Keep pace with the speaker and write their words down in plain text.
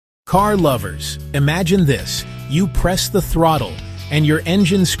Car lovers, imagine this. You press the throttle, and your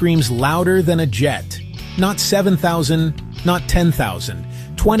engine screams louder than a jet. Not 7,000, not 10,000,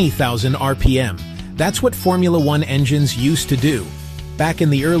 20,000 RPM. That's what Formula One engines used to do. Back in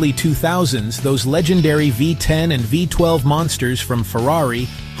the early 2000s, those legendary V10 and V12 monsters from Ferrari,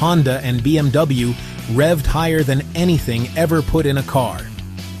 Honda, and BMW revved higher than anything ever put in a car.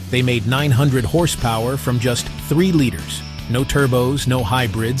 They made 900 horsepower from just 3 liters. No turbos, no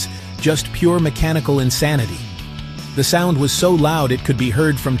hybrids, just pure mechanical insanity. The sound was so loud it could be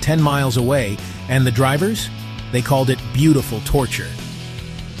heard from 10 miles away, and the drivers? They called it beautiful torture.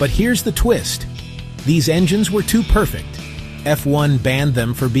 But here's the twist. These engines were too perfect. F1 banned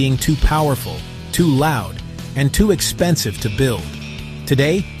them for being too powerful, too loud, and too expensive to build.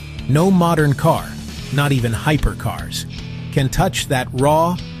 Today, no modern car, not even hypercars, can touch that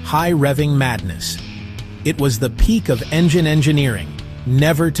raw, high-revving madness. It was the peak of engine engineering,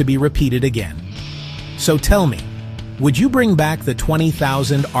 never to be repeated again. So tell me, would you bring back the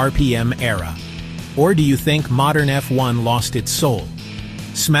 20,000 RPM era? Or do you think modern F1 lost its soul?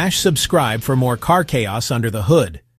 Smash subscribe for more car chaos under the hood.